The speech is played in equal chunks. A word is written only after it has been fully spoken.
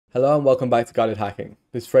Hello and welcome back to Guided Hacking.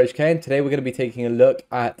 This is Fred K, and today we're going to be taking a look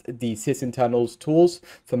at the Sysinternals tools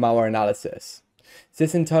for malware analysis.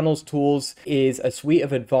 Sysinternals tools is a suite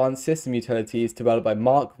of advanced system utilities developed by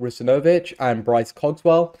Mark Russinovich and Bryce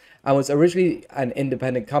Cogswell, and was originally an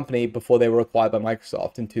independent company before they were acquired by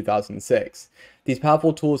Microsoft in 2006. These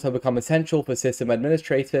powerful tools have become essential for system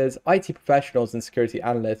administrators, IT professionals, and security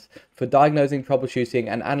analysts for diagnosing, troubleshooting,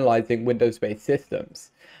 and analyzing Windows-based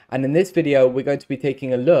systems. And in this video, we're going to be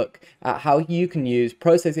taking a look at how you can use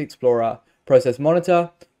Process Explorer, Process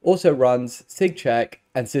Monitor, AutoRuns, SigCheck,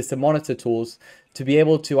 and System Monitor tools to be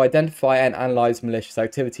able to identify and analyze malicious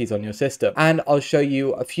activities on your system. And I'll show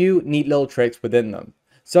you a few neat little tricks within them.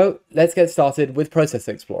 So let's get started with Process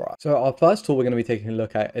Explorer. So our first tool we're going to be taking a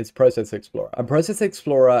look at is Process Explorer. And Process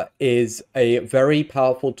Explorer is a very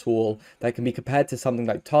powerful tool that can be compared to something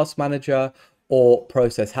like Task Manager or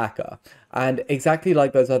Process Hacker. And exactly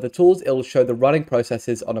like those other tools, it will show the running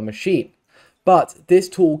processes on a machine. But this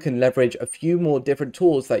tool can leverage a few more different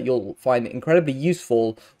tools that you'll find incredibly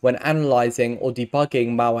useful when analyzing or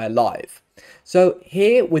debugging malware live. So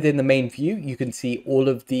here within the main view, you can see all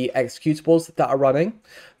of the executables that are running,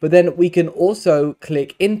 but then we can also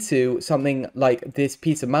click into something like this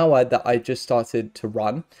piece of malware that I just started to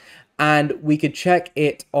run, and we could check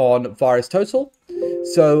it on VirusTotal.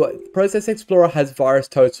 So Process Explorer has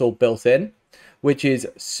VirusTotal built in, which is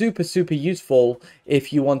super useful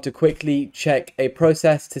if you want to quickly check a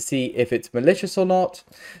process to see if it's malicious or not.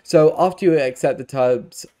 So after you accept the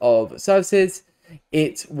terms of services,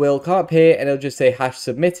 it will come up here and it'll just say hash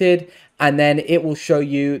submitted, and then it will show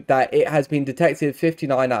you that it has been detected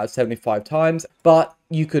 59 out of 75 times. But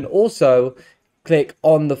you can also click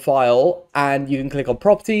on the file and you can click on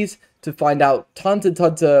properties to find out tons and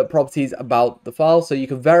tons of properties about the file. So you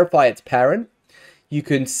can verify its parent, you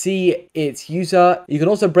can see its user, you can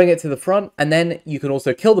also bring it to the front, and then you can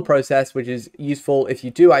also kill the process, which is useful if you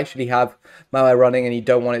do actually have malware running and you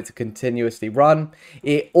don't want it to continuously run.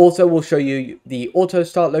 It also will show you the auto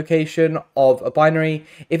start location of a binary,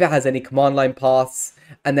 if it has any command line paths,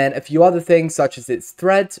 and then a few other things such as its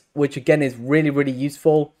threads, which again is really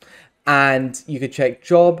useful. And you can check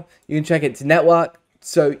job, you can check its network,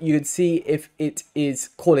 so you can see if it is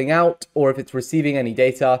calling out or if it's receiving any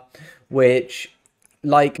data, which,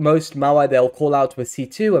 like most malware, they'll call out to a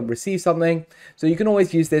C2 and receive something. So you can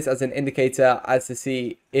always use this as an indicator as to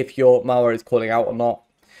see if your malware is calling out or not.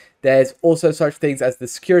 There's also such things as the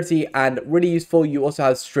security, and really useful, you also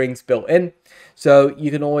have strings built in. So you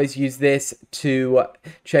can always use this to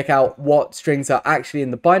check out what strings are actually in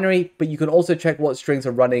the binary, but you can also check what strings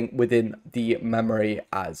are running within the memory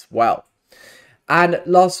as well. And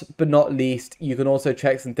last but not least, you can also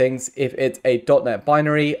check some things if it's a .NET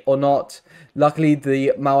binary or not. Luckily,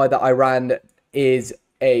 the malware that I ran is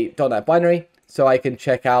a .NET binary, so I can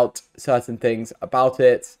check out certain things about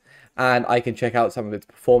it, and I can check out some of its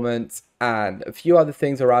performance and a few other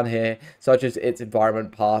things around here, such as its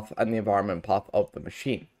environment path and the environment path of the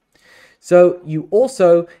machine. So you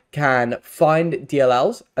also can find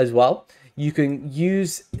DLLs as well. You can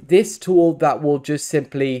use this tool that will just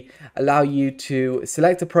simply allow you to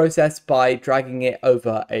select a process by dragging it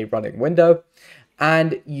over a running window,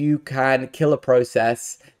 and you can kill a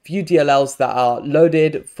process, view DLLs that are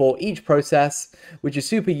loaded for each process, which is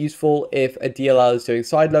super useful if a DLL is doing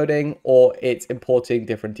side loading or it's importing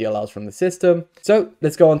different DLLs from the system. So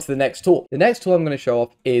let's go on to the next tool. The next tool I'm going to show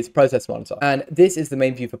off is Process Monitor, and this is the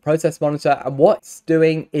main view for Process Monitor, and what it's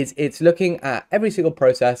doing is it's looking at every single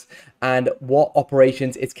process and what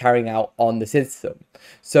operations it's carrying out on the system.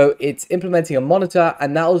 So it's implementing a monitor,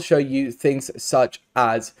 and that will show you things such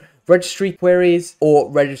as registry queries or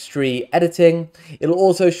registry editing. It'll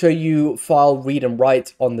also show you file read and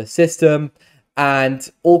write on the system, and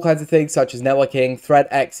all kinds of things such as networking, thread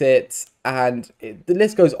exits, and the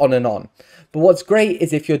list goes on and on. But what's great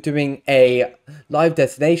is if you're doing a live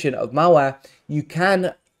destination of malware, you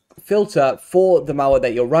can filter for the malware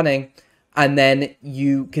that you're running, and then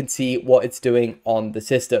you can see what it's doing on the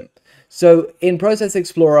system. So in Process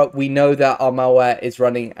Explorer, we know that our malware is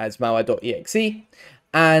running as malware.exe,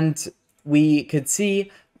 and we could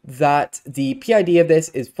see that the PID of this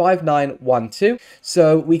is 5912.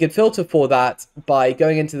 So we could filter for that by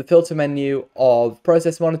going into the filter menu of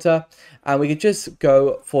Process Monitor, and we could just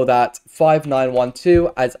go for that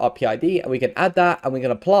 5912 as our PID, and we can add that and we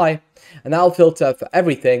can apply, and that'll filter for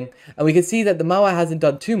everything. And we can see that the malware hasn't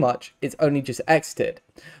done too much, it's only just exited.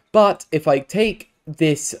 But if I take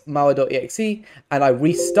this malware.exe and I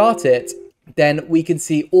restart it, then we can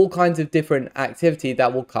see all kinds of different activity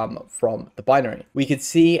that will come from the binary. We can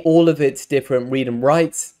see all of its different read and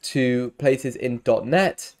writes to places in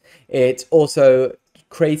 .NET. It also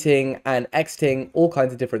creating and exiting all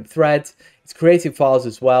kinds of different threads. It's creating files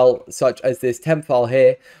as well, such as this temp file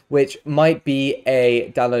here, which might be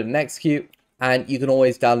a download and execute. And you can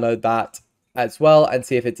always download that as well and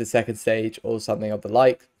see if it's a second stage or something of the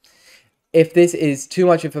like. If this is too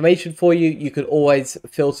much information for you, you could always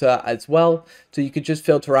filter as well. So you could just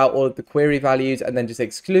filter out all of the query values and then just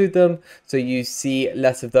exclude them, so you see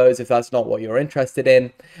less of those if that's not what you're interested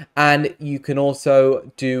in. And you can also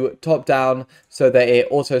do top down so that it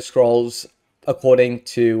auto scrolls according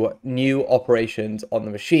to new operations on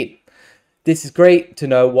the machine. This is great to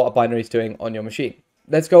know what a binary is doing on your machine.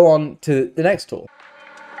 Let's go on to the next tool.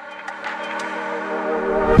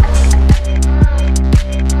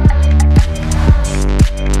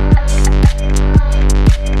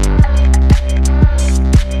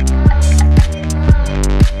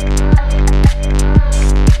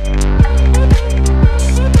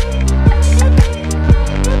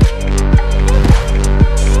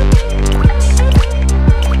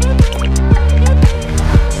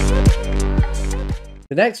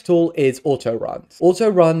 The next tool is AutoRuns.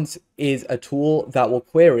 AutoRuns is a tool that will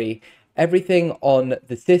query everything on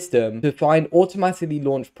the system to find automatically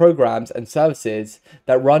launched programs and services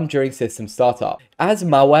that run during system startup. As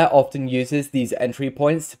malware often uses these entry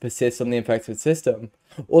points to persist on the infected system,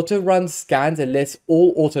 AutoRuns scans and lists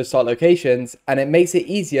all auto start locations, and it makes it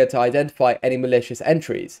easier to identify any malicious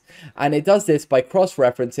entries. And it does this by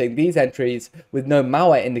cross-referencing these entries with no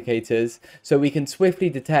malware indicators, so we can swiftly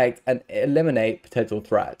detect and eliminate potential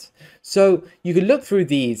threats. So you can look through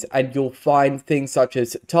these and you'll find things such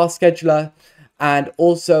as task scheduler and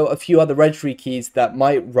also a few other registry keys that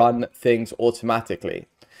might run things automatically.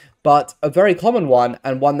 But a very common one,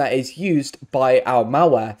 and one that is used by our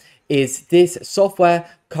malware, is this software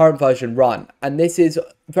current version run. And this is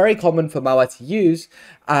very common for malware to use,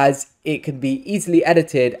 as it can be easily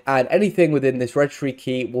edited and anything within this registry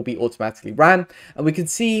key will be automatically ran. And we can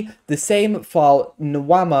see the same file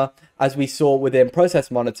nwama as we saw within Process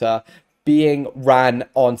Monitor being ran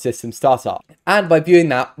on system startup. And by viewing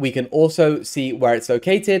that, we can also see where it's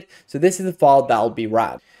located. So this is the file that will be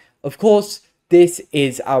ran. Of course, this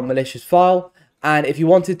is our malicious file. And if you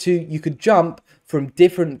wanted to, you could jump from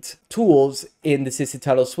different tools in the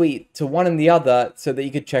Sysinternals suite to one and the other so that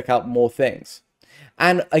you could check out more things.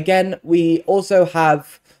 And again, we also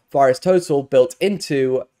have VirusTotal built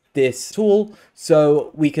into this tool,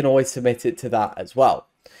 so we can always submit it to that as well.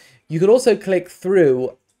 You could also click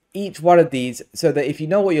through each one of these so that if you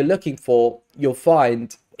know what you're looking for, you'll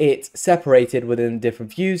find it separated within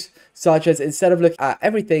different views, such as instead of looking at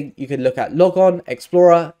everything, you can look at Logon,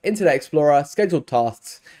 Explorer, Internet Explorer, scheduled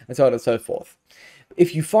tasks, and so on and so forth.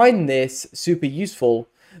 If you find this super useful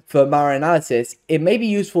for malware analysis, it may be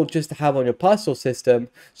useful just to have on your personal system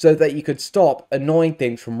so that you could stop annoying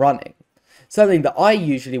things from running. Something that I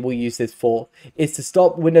usually will use this for is to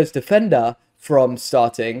stop Windows Defender from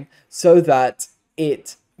starting so that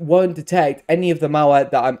it won't detect any of the malware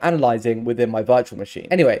that I'm analyzing within my virtual machine.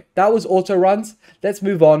 Anyway, that was AutoRuns. Let's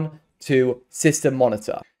move on to System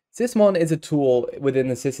Monitor. Sysmon is a tool within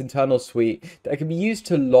the Sysinternals suite that can be used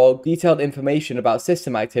to log detailed information about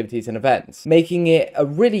system activities and events, making it a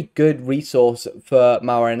really good resource for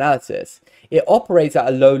malware analysis. It operates at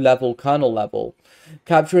a low-level kernel level,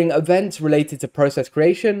 capturing events related to process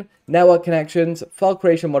creation, network connections, file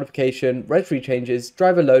creation modification, registry changes,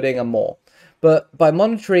 driver loading, and more. But by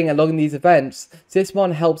monitoring and logging these events,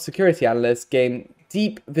 Sysmon helps security analysts gain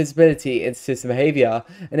deep visibility into system behavior,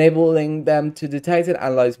 enabling them to detect and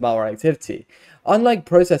analyze malware activity. Unlike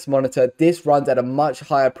Process Monitor, this runs at a much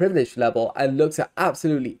higher privilege level and looks at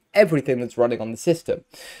absolutely everything that's running on the system.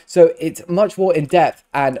 So it's much more in-depth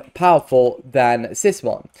and powerful than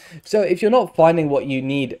Sysmon. So if you're not finding what you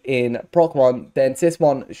need in ProcMon, then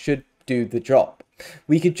Sysmon should do the job.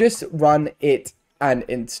 We could just run it and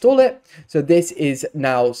install it. So this is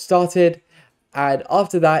now started. And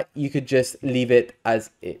after that, you could just leave it as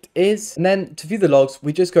it is. And then to view the logs,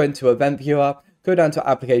 we just go into Event Viewer, go down to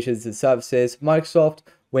Applications and Services, Microsoft,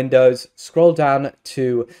 Windows, scroll down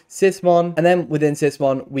to Sysmon, and then within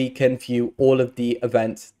Sysmon, we can view all of the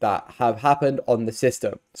events that have happened on the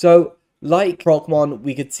system. So like ProcMon,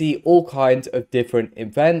 we could see all kinds of different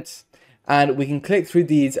events, and we can click through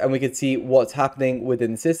these and we can see what's happening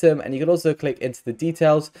within the system. And you can also click into the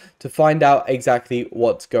details to find out exactly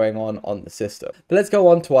what's going on the system. But let's go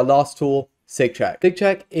on to our last tool, SigCheck.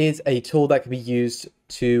 SigCheck is a tool that can be used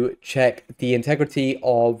to check the integrity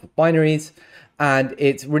of binaries And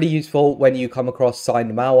it's really useful when you come across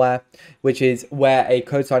signed malware, which is where a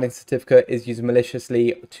code signing certificate is used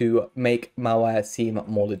maliciously to make malware seem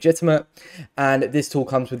more legitimate. And this tool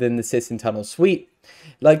comes within the Sysinternals suite.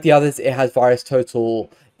 Like the others, it has VirusTotal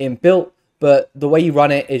inbuilt, but the way you run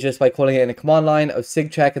it is just by calling it in a command line of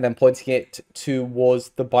SigCheck and then pointing it towards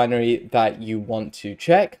the binary that you want to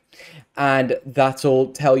check. And that'll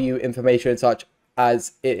tell you information such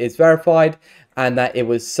as it is verified and that it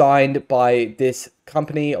was signed by this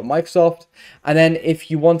company or Microsoft. And then if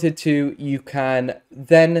you wanted to, you can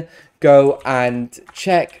then go and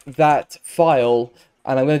check that file.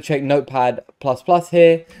 And I'm going to check Notepad++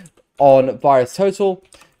 here on VirusTotal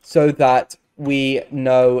so that we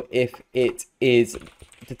know if it is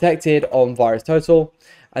detected on VirusTotal,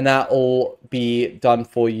 and that will be done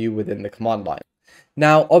for you within the command line.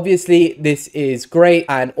 Now, obviously, this is great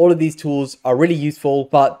and all of these tools are really useful,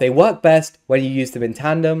 but they work best when you use them in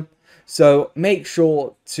tandem. So make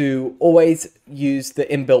sure to always use the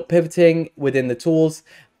inbuilt pivoting within the tools,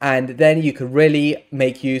 and then you can really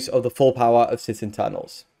make use of the full power of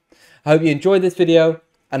Sysinternals. I hope you enjoyed this video,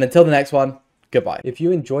 and until the next one, goodbye. If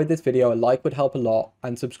you enjoyed this video, a like would help a lot,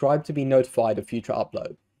 and subscribe to be notified of future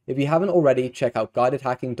uploads. If you haven't already, check out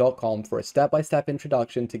guidedhacking.com for a step-by-step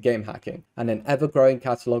introduction to game hacking and an ever-growing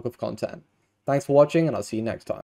catalog of content. Thanks for watching, and I'll see you next time.